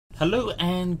Hello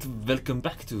and welcome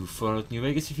back to Fallout New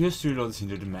Vegas. If you're still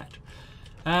loading into the map,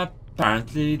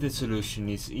 apparently the solution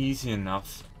is easy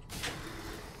enough.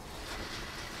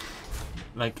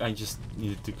 Like, I just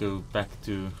needed to go back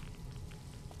to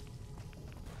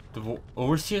the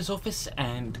overseer's office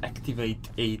and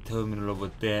activate a terminal over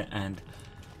there, and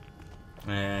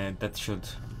that should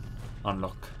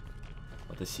unlock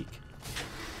what I seek.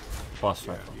 Boss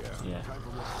rifle. Yeah.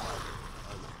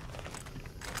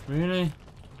 Really?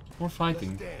 More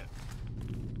fighting.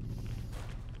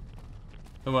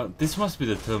 Oh, well, this must be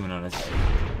the terminal, I see.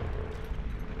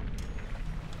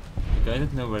 Okay, I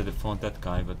don't know where they found that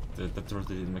guy, but that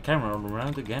rotated my camera all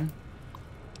around again.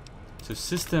 So,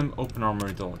 system, open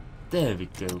armory door. There we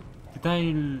go. Did I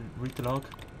read the log?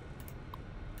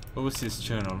 What was this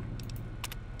journal?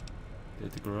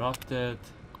 Data corrupted.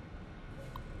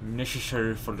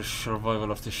 Necessary for the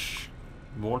survival of the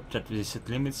world that we set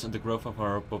limits on the growth of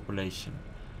our population.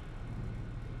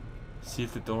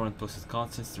 Sealed the door and posted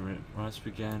contents. The rise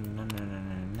began.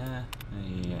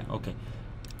 Yeah, okay.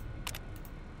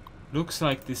 Looks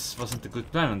like this wasn't a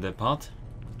good plan on their part.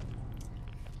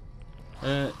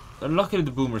 Luckily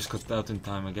the boomers got out in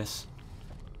time, I guess.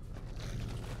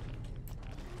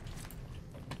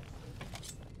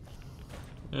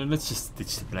 Let's just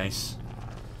ditch the place.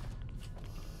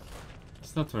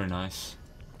 It's not very nice.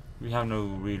 We have no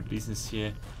real business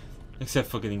here. Except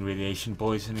for getting radiation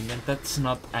poisoning, and that's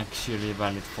not actually a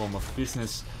valid form of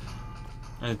business.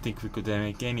 I don't think we could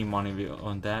make any money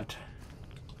on that.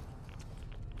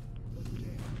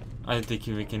 I don't think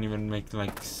we can even make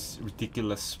like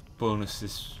ridiculous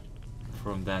bonuses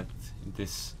from that in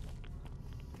this.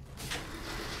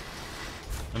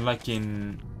 Unlike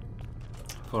in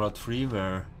Fallout 3,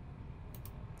 where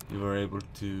you were able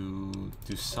to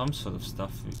do some sort of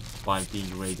stuff by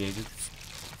being radiated.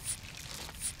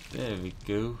 There we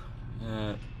go.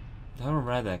 How are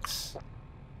Radax?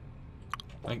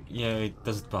 Like, yeah, it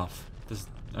doesn't buff.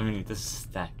 It does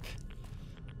stack.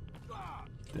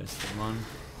 There's the one.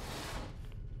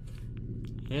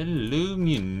 Hello,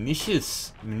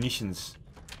 munitions.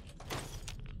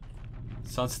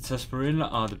 Sunset Sarsaparilla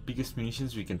are the biggest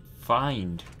munitions we can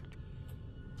find.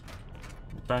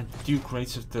 Apparently 2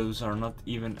 crates of those are not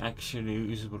even actually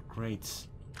usable crates.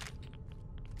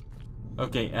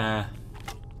 Okay,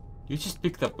 you just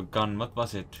picked up a gun. What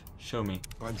was it? Show me.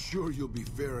 I'm sure you'll be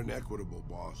fair and equitable,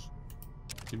 boss.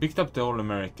 You picked up the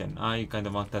All-American. I kind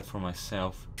of want that for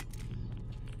myself.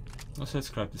 Also, let's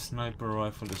grab the sniper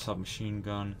rifle, the submachine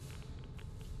gun.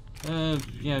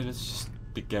 Yeah, let's just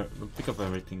pick up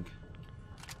everything.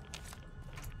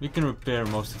 We can repair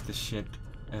most of the shit.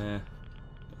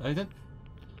 I don't.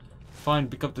 Fine,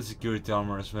 pick up the security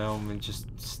armor as well. And just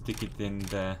stick it in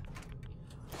the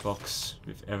box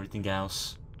with everything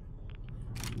else.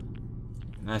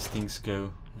 As things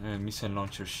go. Missile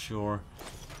launcher, sure.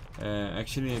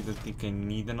 Actually, I don't think I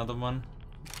need another one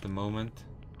at the moment.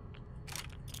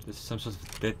 There's some sort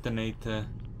of detonator.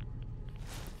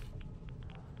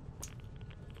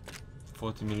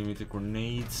 40mm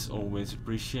grenades, always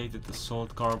appreciated.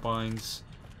 Assault carbines.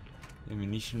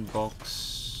 Ammunition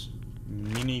box.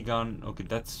 Minigun. Okay,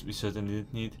 that's we certainly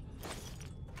didn't need.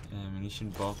 Ammunition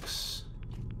box.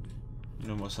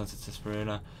 No more Sunset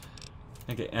Sarsaparilla.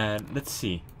 Okay, let's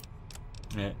see.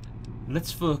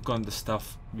 Let's work on the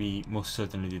stuff we most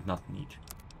certainly did not need.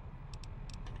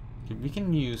 Okay, we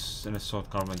can use an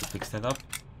assault carbine to fix that up.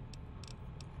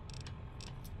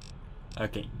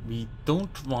 Okay, we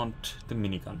don't want the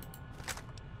minigun.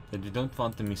 And we don't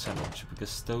want the missile launcher,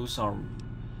 because those are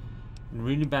in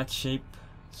really bad shape,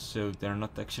 so they're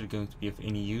not actually going to be of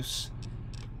any use.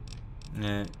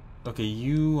 Okay,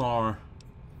 you are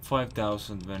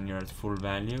 5,000 when you're at full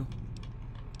value.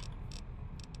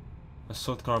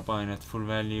 Assault carbine at full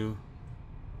value.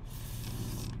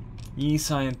 Yes,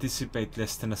 I anticipate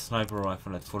less than a sniper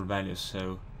rifle at full value,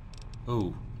 so...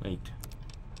 Oh, wait.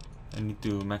 I need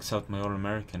to max out my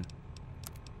All-American.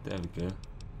 There we go.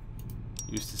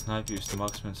 Use the sniper, use the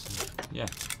marksman. Yeah.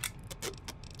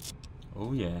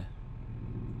 Oh yeah.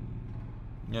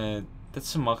 Yeah,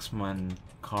 that's a marksman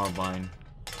carbine.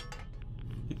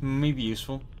 It may be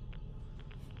useful.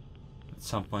 At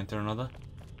some point or another.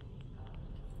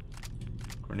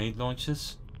 Grenade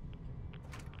launches.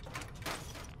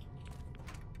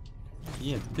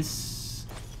 Yeah, this...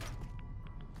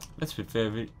 Let's be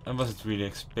fair, I wasn't really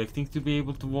expecting to be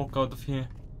able to walk out of here.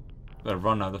 Well,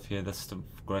 run out of here, that's the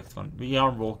correct one. We are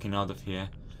walking out of here.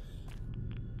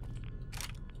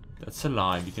 That's a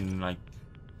lie, we can like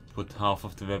put half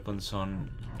of the weapons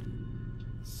on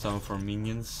some of our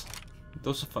minions.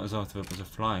 Those are some of the weapons are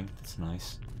flying, that's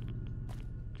nice.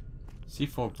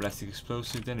 C4 plastic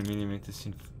explosive, 10 millimeters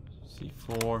in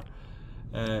C4.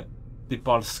 The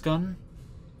pulse gun.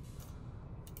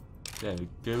 There we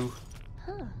go.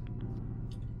 Huh.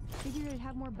 Figured it'd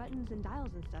have more buttons and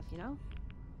dials and stuff, you know?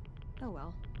 Oh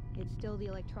well. It's still the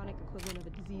electronic equivalent of a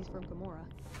disease from Gomorrah.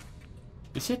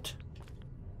 Is it?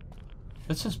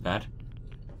 That sounds bad.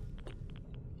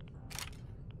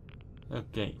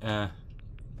 Okay,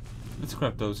 let's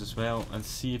grab those as well and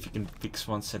see if you can fix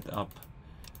one set up.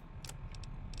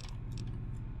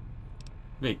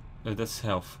 Wait, no, that's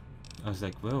health. I was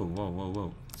like, whoa, whoa, whoa,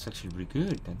 whoa. It's actually pretty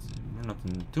good. We're not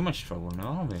in too much trouble now,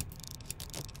 are we?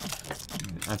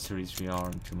 The answer is we are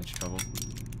in too much trouble.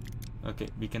 Okay,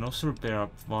 we can also repair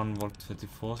up 1 Volt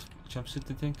 34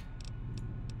 jumpsuit, I think.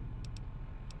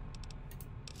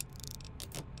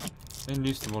 Then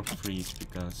use the Volt Freeze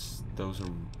because those are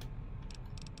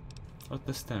a lot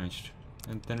less damaged.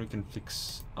 And then we can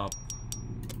fix up.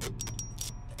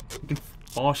 We can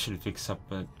partially fix up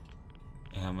a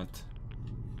helmet.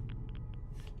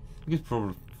 We could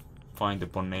probably find a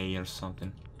bonnet or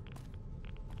something.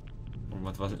 Or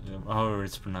what was it? However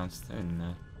it's pronounced.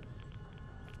 And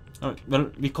oh,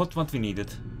 well, we got what we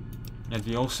needed. And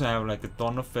we also have like a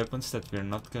ton of weapons that we're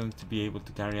not going to be able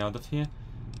to carry out of here.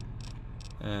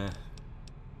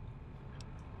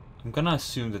 I'm gonna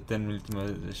assume that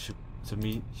 10mm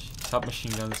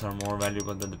submachine guns are more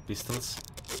valuable than the pistols.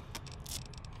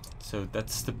 So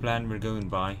that's the plan we're going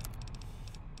by.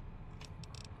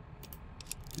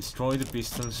 Destroy the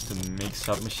pistols to make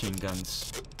submachine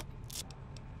guns.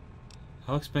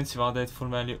 How expensive are they at full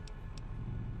value?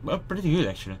 Well, pretty good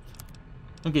actually.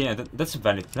 Okay, yeah, that's a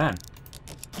valid plan.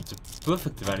 It's a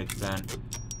perfectly valid plan.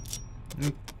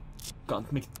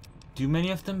 Can't make too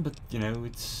many of them, but you know,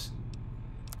 it's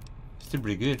still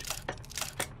pretty good.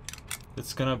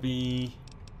 That's gonna be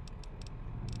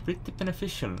pretty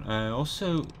beneficial.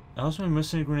 Also, how's my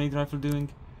mercenary grenade rifle doing?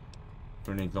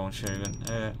 Grenade launcher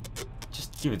even.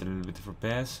 Just give it a little bit of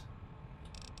repairs.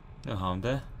 No harm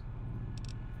there.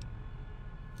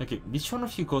 Okay, which one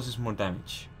of you causes more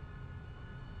damage?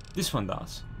 This one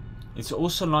does. It's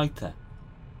also lighter.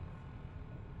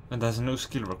 And has no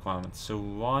skill requirement, so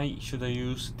why should I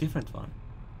use a different one?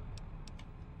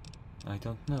 I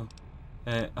don't know.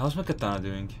 How's my katana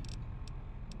doing?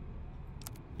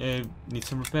 Need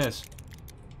some repairs.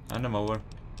 And I'm over.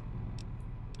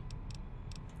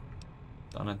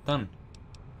 Done and done.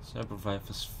 Cyber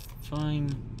rifle's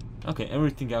fine. Okay,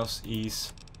 everything else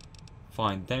is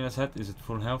fine. Daniel's head is at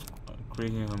full health.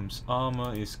 Graham's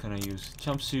armor is gonna use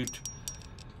jumpsuit.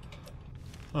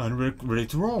 And we're ready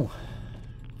to roll.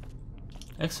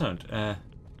 Excellent.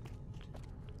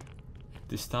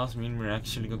 This does mean we're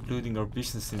actually concluding our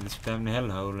business in this damn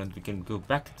hellhole and we can go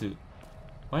back to...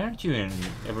 Why aren't you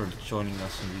ever joining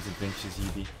us on these adventures,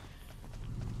 Edie?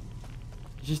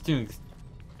 You're just doing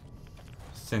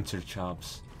sensor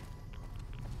jobs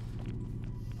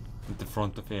at the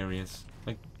front of areas.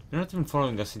 Like, you're not even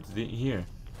following us into here.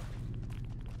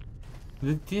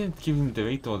 They didn't give him the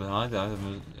weight order either,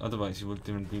 otherwise he wouldn't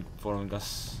even be following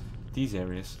us these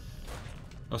areas.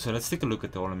 Also, let's take a look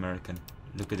at the All-American.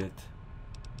 Look at it.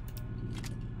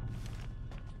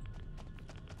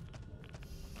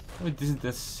 Oh, it isn't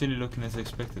as silly looking as I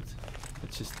expected.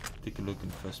 Let's just take a look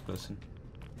in first person.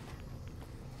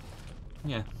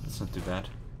 Yeah, that's not too bad.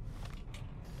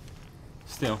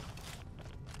 Still,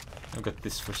 I've got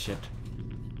this for shit.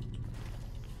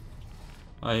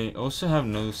 I also have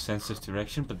no sense of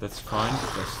direction, but that's fine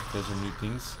because those are new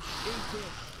things.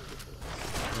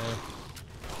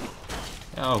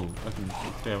 Oh, I can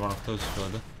repair one of those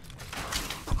further.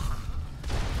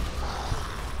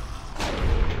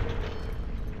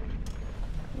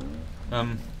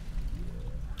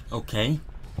 Okay.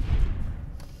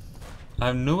 I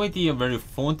have no idea where you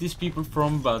found these people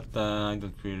from, but I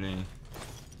don't really...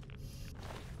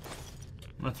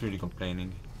 I'm not really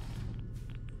complaining.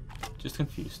 Just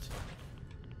confused.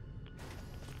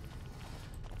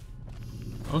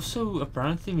 Also,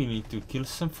 apparently we need to kill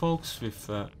some folks with...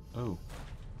 oh.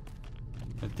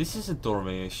 But this is a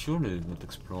doorway I surely did not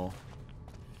explore.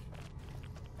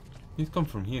 Didn't come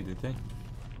from here, did they?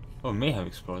 Oh, may have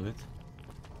explored it.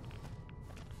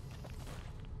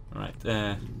 Alright,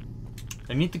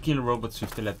 I need to kill robots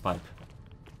with the lead pipe.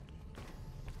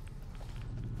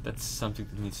 That's something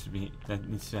that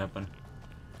needs to happen.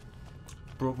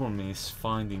 Problem is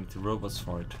finding the robots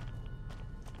for it.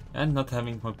 And not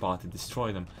having my party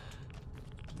destroy them.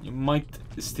 It might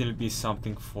still be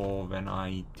something for when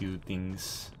I do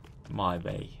things my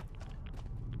way.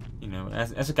 You know,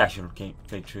 as a casual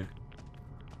playthrough.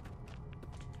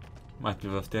 Might be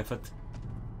worth the effort.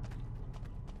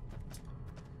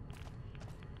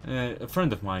 A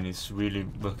friend of mine is really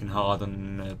working hard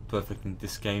on perfecting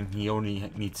this game. He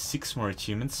only needs 6 more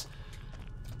achievements.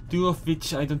 2 of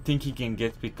which I don't think he can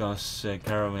get because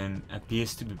Caravan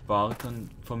appears to be barred on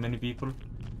for many people.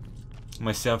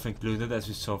 Myself included, as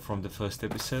we saw from the first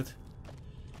episode.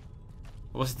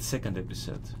 Or was it the second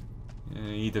episode?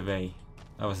 Either way,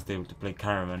 I wasn't able to play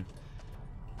Caravan.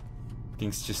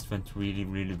 Things just went really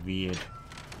weird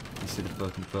instead of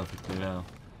working perfectly well.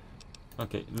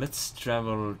 Okay, let's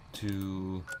travel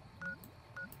to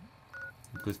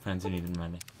good friends in Eden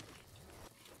Valley.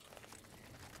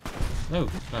 Oh,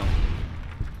 well.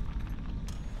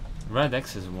 Red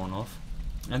X is worn off.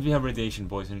 And we have radiation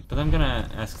poisoning, but I'm gonna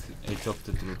ask a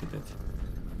doctor to look at it.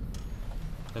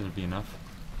 That'll be enough.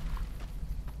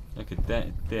 Okay,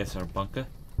 there's our bunker.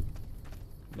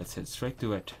 Let's head straight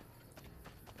to it.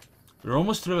 We're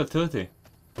almost level 30.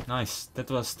 Nice,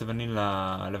 that was the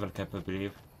vanilla level cap, I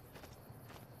believe.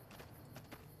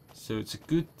 So it's a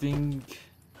good thing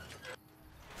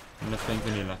I'm not playing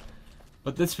vanilla.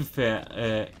 But let's be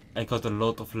fair, I got a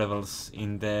lot of levels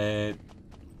in the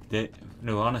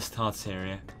Honest Hearts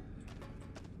area.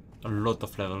 A lot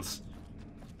of levels.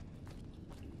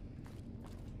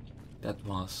 That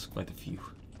was quite a few.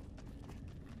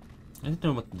 I don't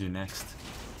know what to do next.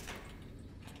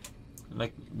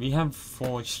 Like, we have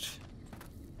forged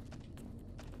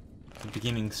the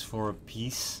beginnings for a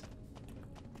peace.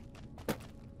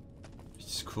 Which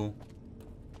is cool.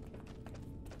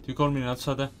 Do you call me an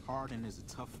outsider? Hardin is a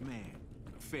tough man.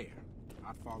 Fair.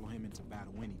 I'd follow him into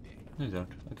battle any day. No, you don't.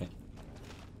 Okay.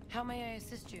 How may I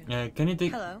assist you? Can you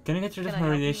take? Hello. Can you get rid of Can my I help you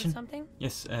with radiation? something?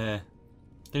 Yes. Can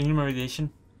you hear my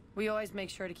radiation? We always make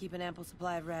sure to keep an ample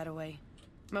supply of Radaway.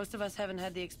 Most of us haven't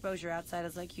had the exposure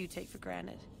outsiders like you take for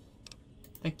granted.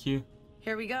 Thank you.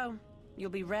 Here we go. You'll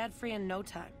be rad-free in no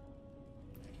time.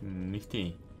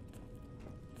 Nifty.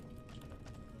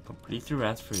 Completely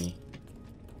rat-free.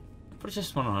 For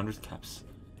just 100 caps.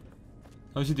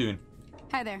 How's you doing?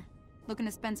 Hi there. Looking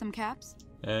to spend some caps?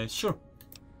 Sure.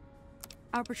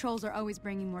 Our patrols are always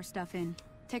bringing more stuff in.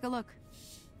 Take a look.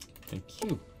 Thank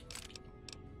you.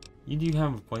 You do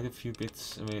have quite a few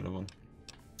bits available.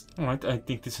 Alright, I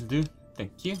think this'll do.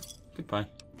 Thank you. Goodbye.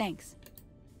 Thanks.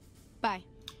 Bye.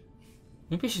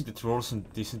 Maybe I should roll some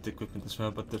decent equipment as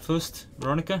well, but first,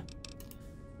 Veronica?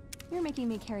 You're making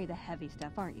me carry the heavy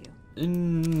stuff, aren't you?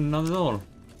 Not at all.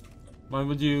 Why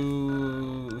would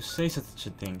you say such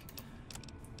a thing?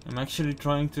 I'm actually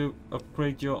trying to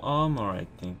upgrade your armor, I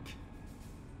think.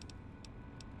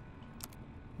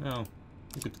 Well,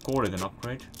 you could call it an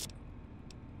upgrade.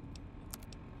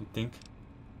 I think.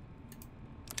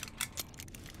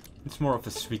 It's more of a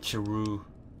switcheroo.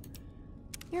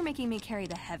 You're making me carry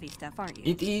the heavy stuff, aren't you?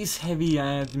 It is heavy,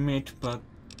 I admit, but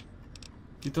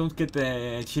you don't get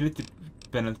the agility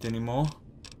penalty anymore.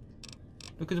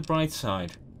 Look at the bright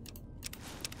side.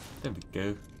 There we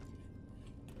go.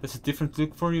 That's a different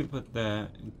look for you, but well,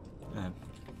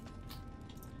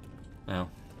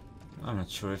 I'm not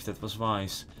sure if that was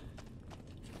wise.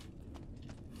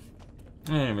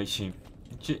 Anyway, she'll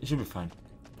be fine.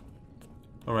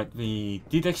 Alright, we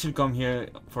did actually come here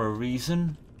for a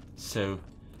reason, so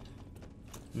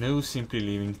no simply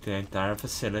leaving the entire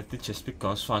facility just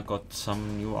because I got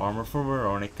some new armor for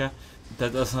Veronica.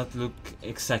 That does not look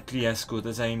exactly as good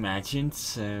as I imagined,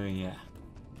 so yeah.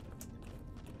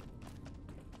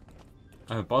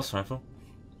 I have a pulse rifle.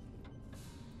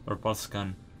 Or pulse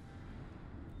gun.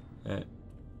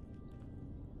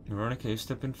 Veronica, you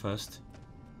step in first.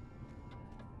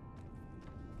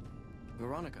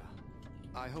 Veronica,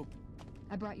 I hope...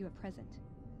 I brought you a present.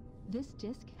 This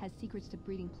disc has secrets to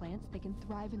breeding plants that can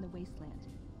thrive in the wasteland.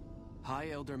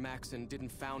 High Elder Maxon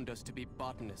didn't found us to be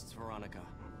botanists, Veronica.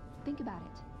 Think about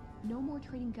it. No more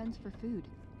trading guns for food.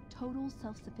 Total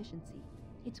self-sufficiency.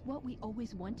 It's what we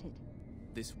always wanted.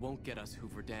 This won't get us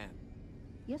Hoover Dam.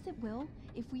 Yes, it will.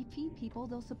 If we feed people,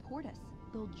 they'll support us.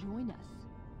 They'll join us.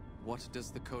 What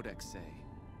does the Codex say?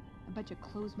 A bunch of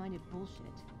closed-minded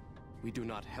bullshit. We do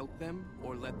not help them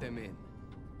or let them in.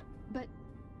 But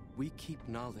we keep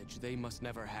knowledge they must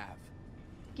never have.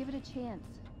 give it a chance.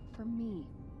 For me.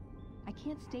 I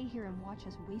can't stay here and watch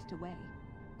us waste away.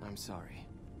 I'm sorry.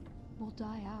 We'll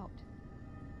die out.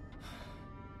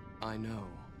 I know.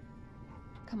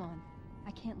 Come on.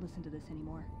 I can't listen to this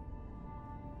anymore.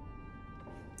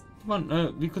 Come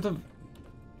on, we could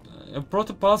have brought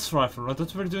the pulse rifle. I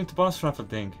thought we were doing the pulse rifle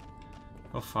thing.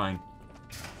 Oh, fine.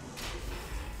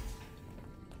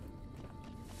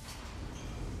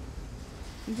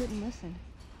 He wouldn't listen.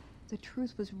 The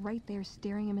truth was right there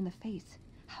staring him in the face.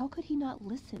 How could he not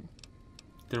listen?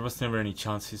 There was never any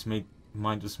chance his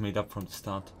mind was made up from the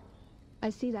start.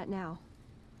 I see that now.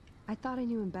 I thought I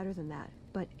knew him better than that,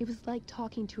 but it was like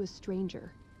talking to a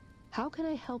stranger. How can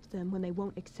I help them when they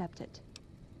won't accept it?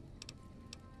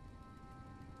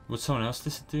 Would someone else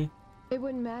listen to you? It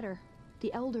wouldn't matter.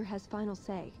 The Elder has final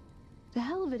say. The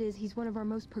hell of it is he's one of our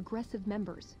most progressive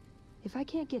members. If I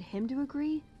can't get him to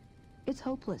agree, it's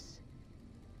hopeless.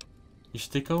 You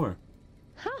should take over.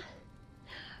 Huh.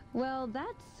 Well,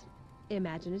 that's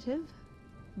imaginative.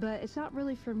 But it's not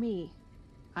really for me.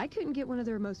 I couldn't get one of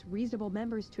their most reasonable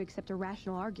members to accept a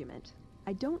rational argument.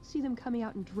 I don't see them coming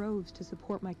out in droves to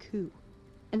support my coup.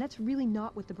 And that's really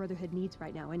not what the Brotherhood needs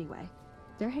right now anyway.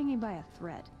 They're hanging by a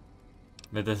thread.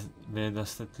 Where does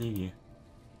that leave you?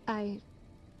 I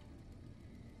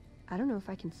don't know if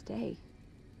I can stay.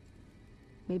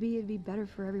 Maybe it'd be better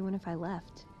for everyone if I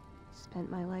left. Spent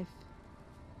my life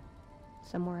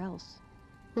somewhere else.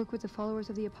 Work with the followers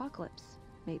of the apocalypse,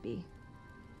 maybe.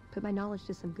 Put my knowledge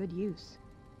to some good use.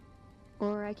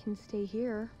 Or I can stay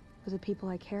here with the people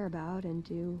I care about and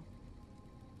do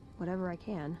whatever I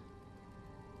can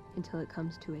until it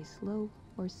comes to a slow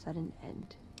or sudden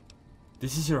end.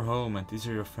 This is your home and these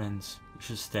are your friends. You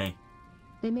should stay.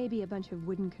 They may be a bunch of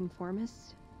wooden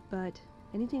conformists, but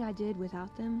anything I did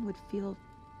without them would feel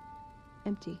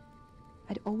empty.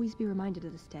 I'd always be reminded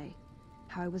of this day,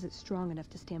 how I wasn't strong enough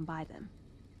to stand by them.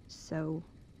 So,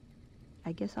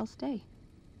 I guess I'll stay.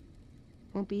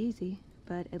 Won't be easy,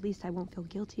 but at least I won't feel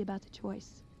guilty about the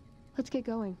choice. Let's get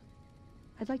going.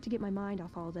 I'd like to get my mind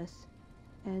off all this,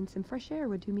 and some fresh air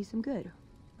would do me some good,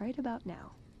 right about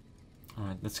now.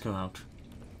 Alright, let's go out.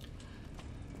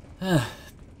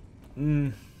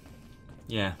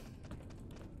 Yeah.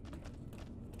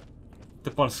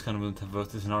 The Pulse kind of wouldn't have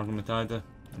worked as an argument either.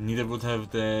 Neither would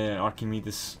have the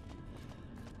Archimedes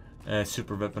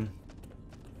super weapon.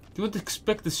 You would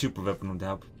expect the super weapon would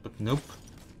help, but nope.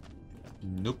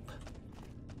 Nope.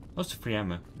 Also free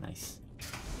ammo. Nice.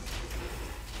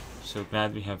 So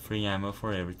glad we have free ammo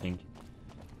for everything.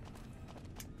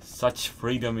 Such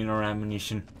freedom in our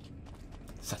ammunition.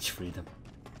 Such freedom.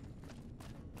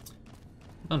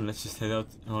 Well, let's just head out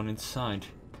on inside.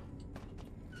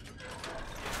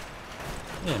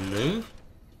 Hello.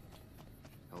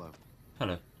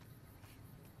 Hello.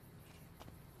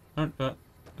 Hello.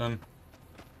 And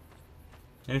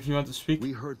if you want to speak?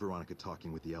 We heard Veronica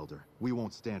talking with the Elder. We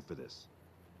won't stand for this.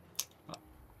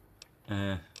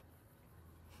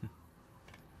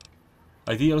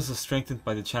 Ideals are strengthened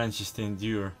by the challenges they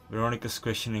endure. Veronica's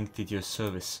questioning did you a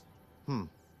service.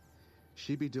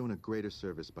 She'd be doing a greater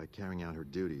service by carrying out her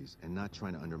duties and not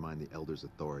trying to undermine the Elder's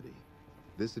authority.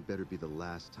 This had better be the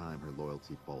last time her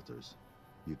loyalty falters.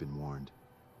 You've been warned.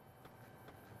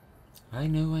 I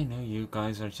know, you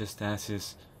guys are just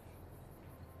asses.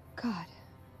 God,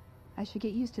 I should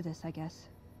get used to this, I guess.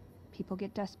 People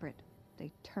get desperate.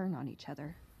 They turn on each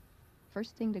other.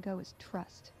 First thing to go is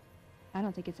trust. I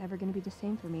don't think it's ever going to be the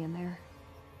same for me in there.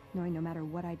 Knowing no matter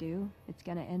what I do, it's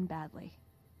going to end badly.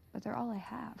 But they're all I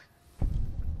have.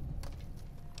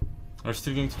 Are you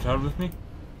still going to travel with me?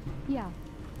 Yeah.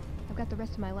 I've got the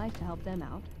rest of my life to help them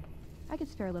out. I could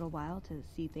spare a little while to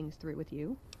see things through with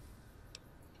you.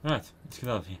 Right, let's get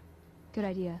out of here. Good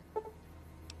idea.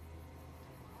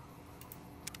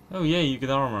 Oh yeah, you get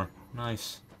armor.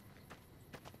 Nice.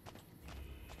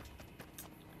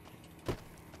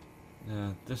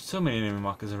 There's so many enemy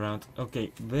markers around.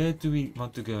 Okay, where do we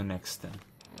want to go next then?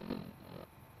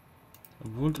 I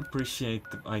would appreciate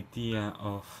the idea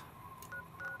of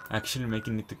actually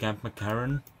making it to Camp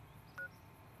McCarran.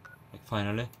 Like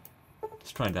finally.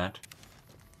 Let's try that.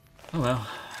 Oh well.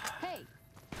 Hey!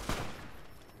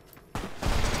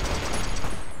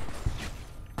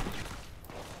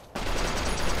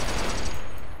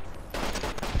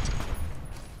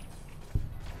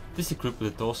 This equipped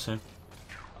with it also.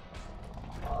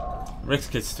 Rex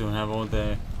gets to have all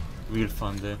the real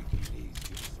fun there.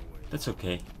 That's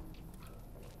okay.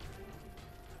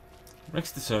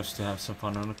 Rex deserves to have some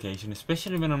fun on occasion,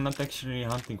 especially when I'm not actually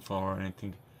hunting for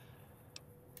anything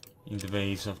in the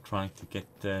ways of trying to get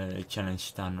a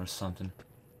challenge done or something.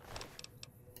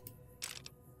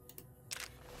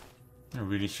 I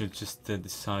really should just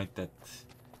decide that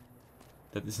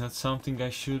that is not something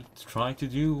I should try to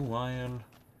do while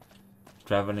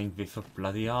traveling with a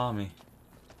bloody army.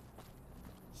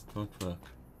 It won't work.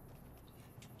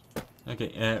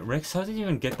 Okay, Rex, how did you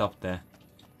even get up there?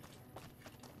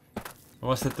 Or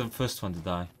was that the first one to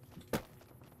die?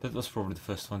 That was probably the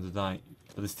first one to die,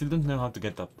 but I still don't know how to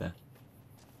get up there.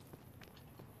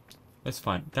 That's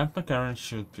fine. Camp McCarran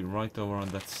should be right over on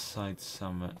that side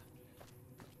somewhere.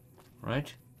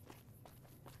 Right?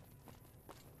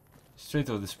 Straight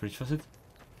over this bridge, was it?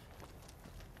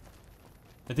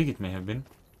 I think it may have been.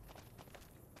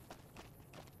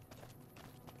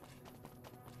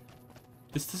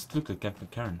 This doesn't look like Camp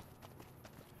McCarran.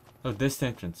 Oh, there's the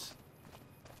entrance.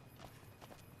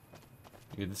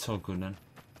 Yeah, that's all good then.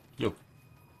 Yo.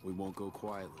 We won't go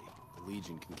quietly. The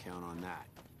Legion can count on that.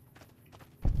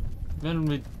 Well,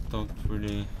 we don't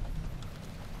really...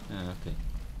 okay.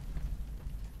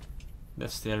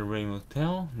 That's the El Rey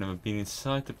Motel. Never been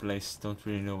inside the place, don't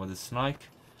really know what it's like.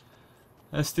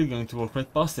 I'm still going to walk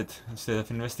right past it, instead of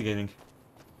investigating.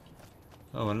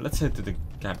 Oh, and let's head to the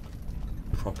camp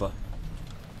proper.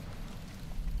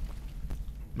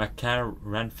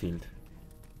 Ranfield.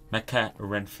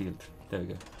 Ranfield. There we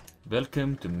go.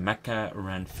 Welcome to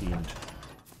Ranfield.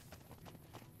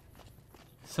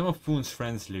 Some of Boone's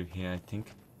friends live here, I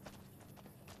think.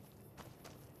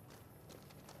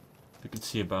 We could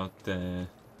see about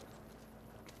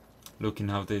looking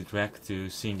how they react to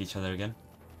seeing each other again.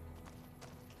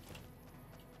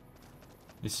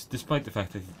 Despite the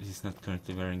fact that he's not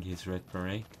currently wearing his red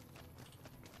beret.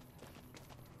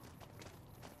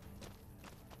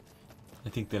 I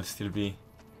think they'll still be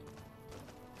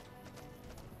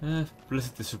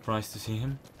pleasantly surprised to see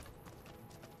him.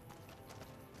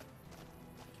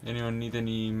 Anyone need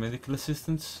any medical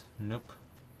assistance? Nope.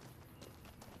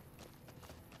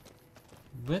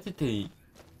 Where did they...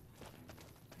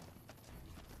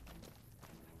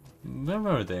 Where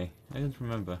were they? I don't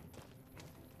remember.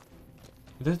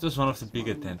 That was one of the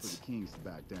bigger tents. The Kings to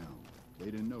back down. They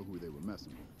didn't know who they were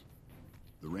messing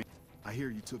with. The rain. I hear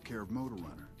you took care of Motor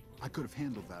Runner. I could have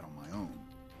handled that on my own.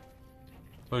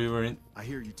 Oh, you were in... I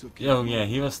hear you took care Oh of yeah, Motor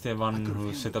he was the one could've who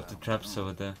handled set up the that on traps my own.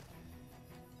 over there.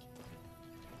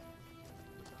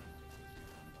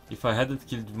 If I hadn't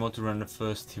killed Motor Runner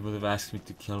first, he would have asked me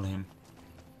to kill him.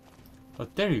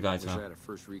 But there you guys Wish I are. had a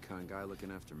first recon guy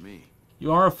looking after me.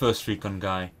 You are a first recon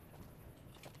guy.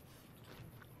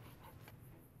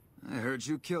 I heard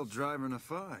you killed Driver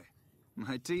Nafai.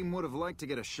 My team would have liked to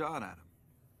get a shot at him.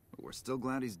 But we're still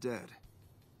glad he's dead.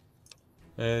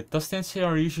 Does the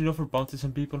NCR usually offer bounties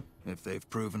on people? If they've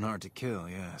proven hard to kill,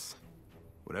 yes.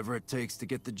 Whatever it takes to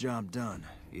get the job done,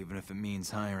 even if it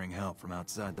means hiring help from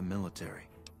outside the military.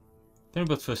 Tell me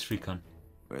about first recon.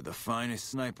 We're the finest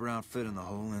sniper outfit in the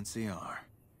whole NCR.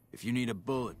 If you need a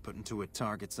bullet put into a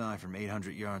target's eye from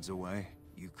 800 yards away,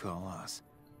 you call us.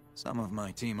 Some of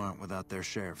my team aren't without their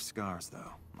share of scars,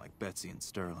 though, like Betsy and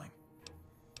Sterling.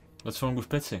 What's wrong with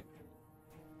Betsy?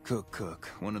 Cook,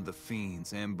 one of the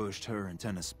fiends, ambushed her and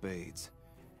 10 of spades.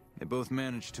 They both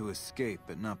managed to escape,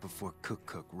 but not before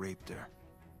Cook raped her.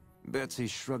 Betsy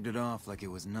shrugged it off like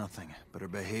it was nothing, but her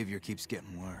behavior keeps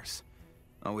getting worse.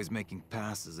 Always making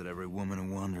passes at every woman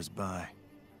who wanders by.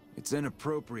 It's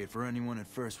inappropriate for anyone at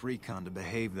First Recon to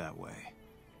behave that way.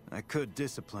 I could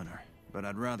discipline her, but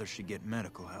I'd rather she get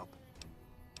medical help.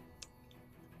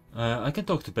 I can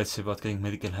talk to Betsy about getting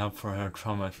medical help for her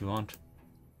trauma if you want.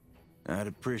 I'd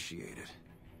appreciate it.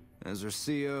 As her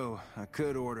CO, I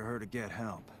could order her to get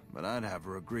help, but I'd have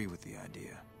her agree with the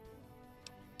idea.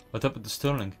 What happened to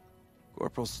Sterling?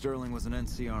 Corporal Sterling was an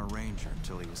NCR ranger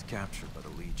until he was captured by the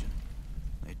Legion.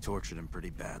 They tortured him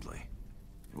pretty badly.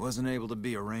 He wasn't able to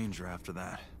be a ranger after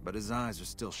that, but his eyes are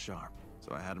still sharp,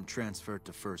 so I had him transferred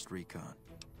to First Recon.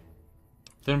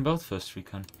 They're in both first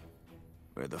recon.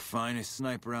 We're the finest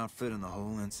sniper outfit in the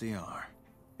whole NCR.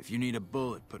 If you need a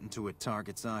bullet put into a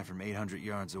target's eye from 800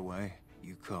 yards away,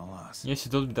 you call us. Yes,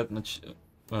 you told me that much.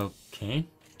 Okay.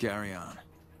 Carry on.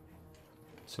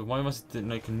 So why was it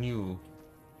like a new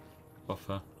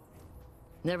offer?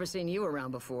 Never seen you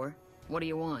around before. What do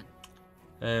you want?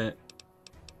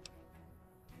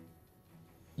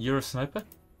 You're a sniper?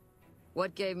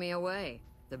 What gave me away?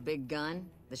 The big gun,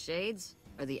 the shades,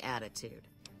 or the attitude?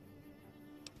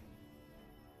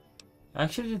 I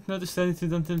actually didn't notice the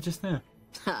attitude until just now.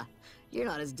 Ha! You're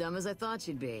not as dumb as I thought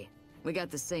you'd be. We got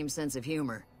the same sense of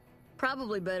humor.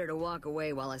 Probably better to walk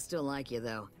away while I still like you,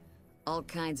 though. All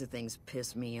kinds of things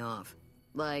piss me off.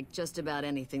 Like just about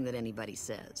anything that anybody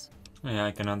says. Yeah,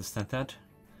 I can understand that.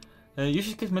 You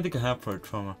should get medical help for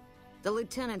trauma. The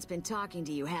lieutenant's been talking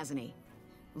to you, hasn't he?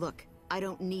 Look, I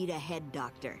don't need a head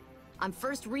doctor. I'm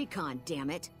First Recon, damn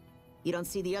it. You don't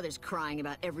see the others crying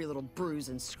about every little bruise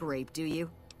and scrape, do you?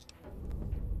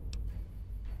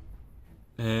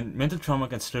 Mental trauma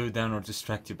can slow you down or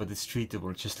distract you, but it's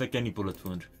treatable, just like any bullet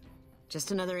wound.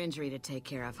 Just another injury to take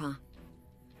care of, huh?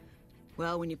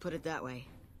 Well, when you put it that way.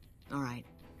 Alright.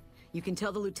 You can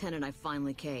tell the lieutenant I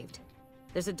finally caved.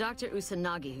 There's a Dr.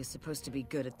 Usanagi who's supposed to be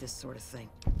good at this sort of thing.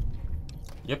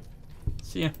 Yep.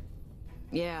 See ya.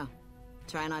 Yeah.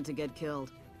 Try not to get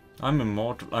killed. I'm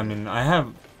immortal. I mean, I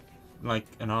have, like,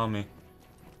 an army.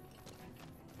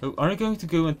 Oh, are you going to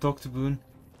go and talk to Boone?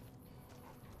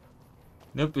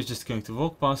 Nope, it's just going to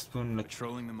walk past Boone like...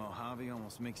 Patrolling the Mojave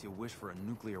almost makes you wish for a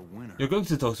nuclear winter. You're going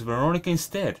to talk to Veronica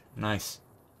instead. Nice.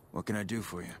 What can I do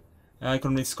for you? I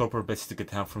convinced Corporal Betsy to get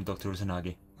help from Dr.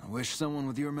 Uzanagi. I wish someone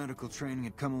with your medical training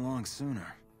had come along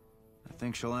sooner. I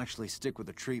think she'll actually stick with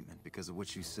the treatment because of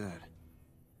what you said.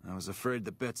 I was afraid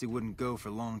that Betsy wouldn't go for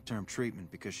long-term treatment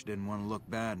because she didn't want to look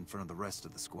bad in front of the rest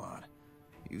of the squad.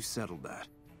 You settled that.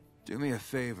 Do me a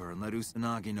favor and let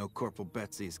Uzanagi know Corporal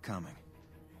Betsy is coming.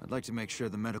 I'd like to make sure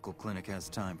the medical clinic has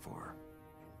time for her.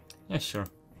 Yeah, sure.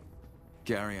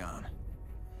 Carry on.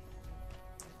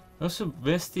 Also,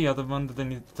 where's the other one that I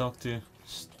need to talk to?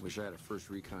 Wish I had a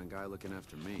first recon guy looking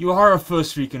after me. You are a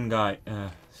first recon guy.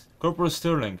 Corporal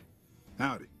Sterling.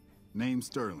 Howdy. Name's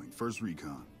Sterling, first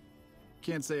recon.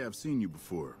 Can't say I've seen you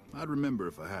before. I'd remember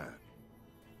if I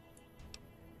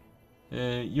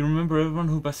had. You remember everyone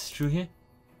who passes through here?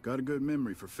 Got a good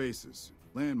memory for faces,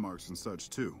 landmarks and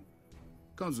such too.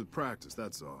 Comes with practice,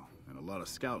 that's all, and a lot of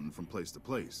scouting from place to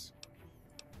place.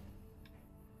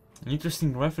 An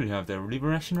interesting rifle you have there,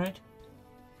 lever action, right?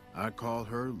 I called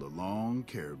her the Long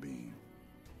Carabine.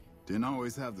 Didn't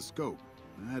always have the scope,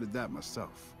 I added that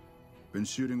myself. Been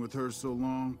shooting with her so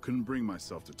long, couldn't bring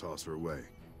myself to toss her away.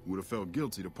 Would have felt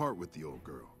guilty to part with the old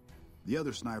girl. The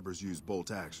other snipers used bolt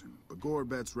action, but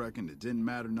Gorbets reckoned it didn't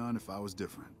matter none if I was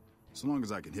different, so long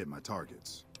as I could hit my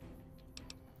targets.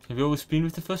 Have you always been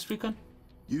with the first recon?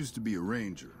 Used to be a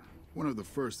ranger, one of the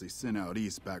first they sent out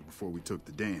east back before we took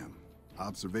the dam.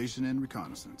 Observation and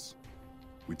reconnaissance.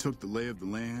 We took the lay of the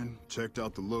land, checked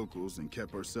out the locals, and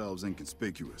kept ourselves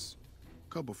inconspicuous.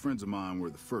 A couple friends of mine were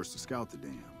the first to scout the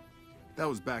dam. That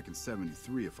was back in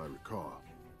 '73, if I recall.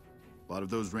 A lot of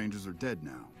those rangers are dead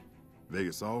now.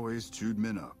 Vegas always chewed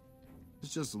men up.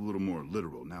 It's just a little more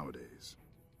literal nowadays.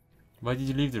 Why did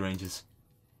you leave the Rangers?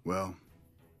 Well,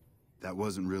 that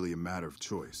wasn't really a matter of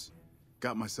choice.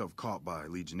 Got myself caught by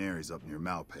legionaries up near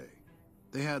Malpay.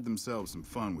 They had themselves some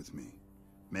fun with me.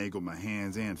 Mangled my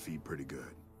hands and feet pretty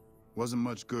good. Wasn't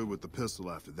much good with the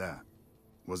pistol after that.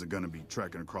 Wasn't gonna be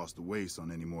trekking across the waste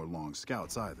on any more long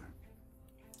scouts either.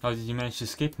 How did you manage to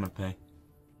escape Malpay?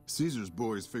 Caesar's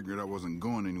boys figured I wasn't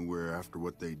going anywhere after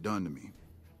what they'd done to me.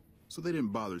 So they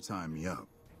didn't bother tying me up.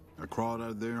 I crawled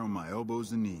out of there on my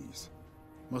elbows and knees.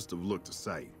 Must have looked a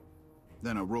sight.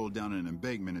 Then I rolled down an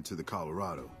embankment into the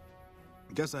Colorado.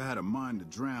 Guess I had a mind to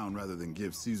drown rather than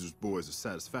give Caesar's boys the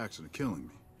satisfaction of killing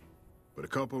me. But a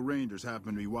couple of rangers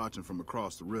happened to be watching from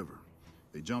across the river.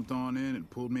 They jumped on in and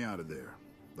pulled me out of there.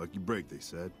 Lucky break, they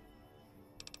said.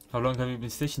 How long have you been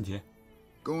stationed here?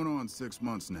 Going on 6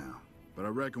 months now, but I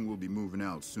reckon we'll be moving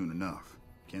out soon enough.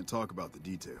 Can't talk about the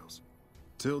details.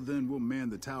 Till then, we'll man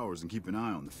the towers and keep an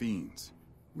eye on the fiends.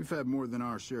 We've had more than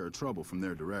our share of trouble from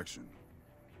their direction.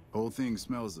 Whole thing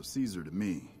smells of Caesar to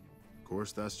me. Of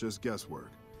course, that's just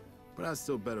guesswork. But I'd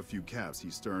still bet a few caps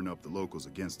he's stirring up the locals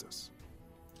against us.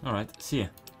 Alright, see ya.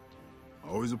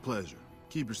 Always a pleasure.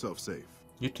 Keep yourself safe.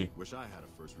 You too. Wish I had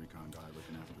a first recon guy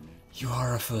looking after me. You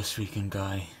are a first recon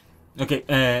guy. Okay,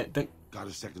 Got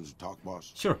a second to talk,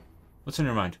 boss? Sure. What's on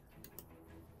your mind?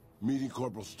 Meeting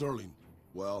Corporal Sterling.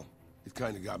 Well, it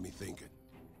kinda got me thinking.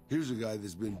 Here's a guy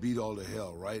that's been beat all to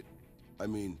hell, right? I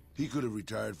mean, he could have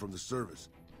retired from the service,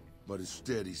 but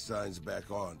instead he signs back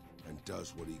on and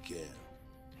does what he can.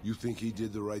 You think he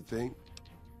did the right thing?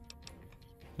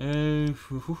 The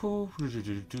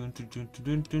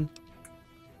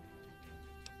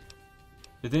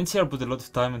NCR put a lot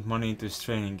of time and money into his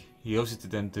training. He owes it to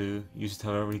them to use it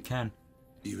however he can.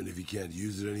 Even if he can't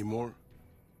use it anymore?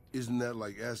 Isn't that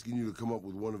like asking you to come up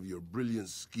with one of your brilliant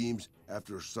schemes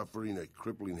after suffering a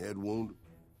crippling head wound?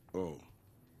 Oh,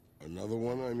 another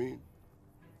one, I mean?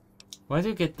 Why do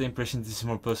you get the impression this is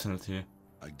more personal to you?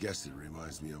 I guess it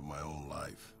reminds me of my own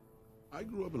life. I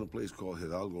grew up in a place called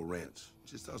Hidalgo Ranch,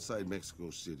 just outside Mexico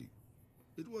City.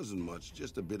 It wasn't much,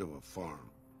 just a bit of a farm,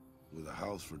 with a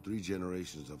house for 3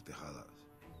 generations of Tejadas.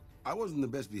 I wasn't the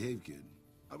best behaved kid.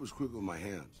 I was quick with my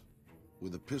hands,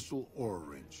 with a pistol or a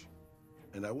wrench.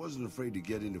 And I wasn't afraid to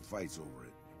get into fights over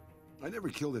it. I never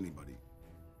killed anybody,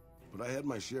 but I had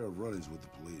my share of run-ins with the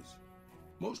police.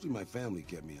 Mostly my family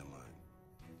kept me in line.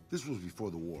 This was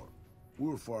before the war. We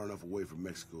were far enough away from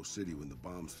Mexico City when the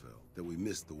bombs fell that we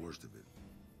missed the worst of it.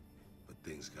 But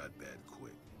things got bad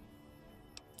quick.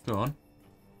 Go on.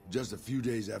 Just a few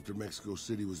days after Mexico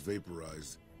City was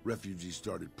vaporized, refugees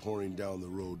started pouring down the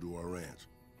road to our ranch.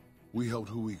 We helped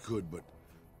who we could, but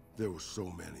there were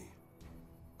so many.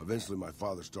 Eventually, my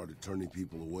father started turning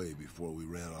people away before we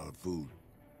ran out of food.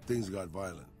 Things got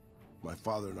violent. My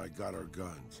father and I got our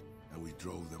guns, and we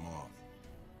drove them off.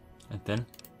 And then?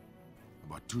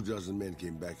 About 24 men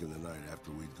came back in the night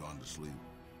after we'd gone to sleep.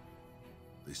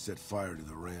 They set fire to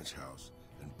the ranch house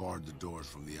and barred the doors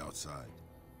from the outside.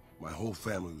 My whole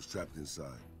family was trapped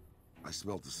inside. I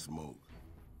smelt the smoke,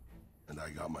 and I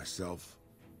got myself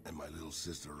and my little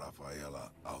sister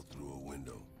Rafaela out through a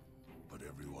window. But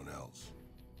everyone else,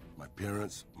 my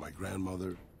parents, my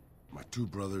grandmother, my 2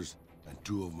 brothers, and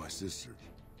 2 of my sisters,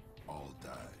 all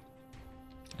died.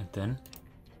 And then?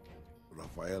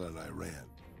 Rafaela and I ran.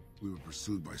 We were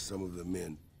pursued by some of the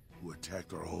men who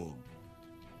attacked our home.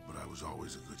 But I was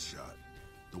always a good shot.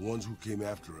 The ones who came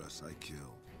after us, I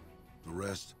killed. The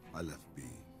rest, I left be.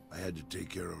 I had to take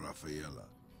care of Rafaela,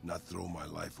 not throw my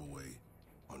life away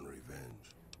on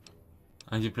revenge.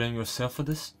 And you blame yourself for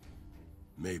this?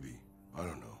 Maybe. I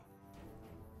don't know.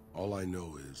 All I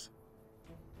know is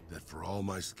that for all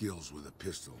my skills with a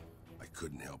pistol, I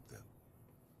couldn't help them.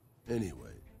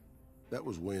 Anyway, that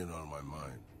was weighing on my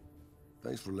mind.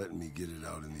 Thanks for letting me get it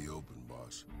out in the open,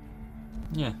 boss.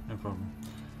 Yeah, no problem.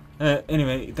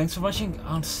 Anyway, thanks for watching.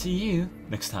 I'll see you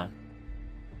next time.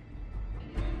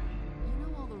 You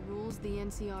know all the rules the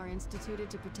NCR instituted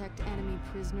to protect enemy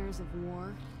prisoners of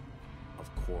war? Of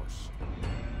course.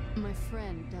 My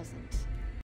friend doesn't.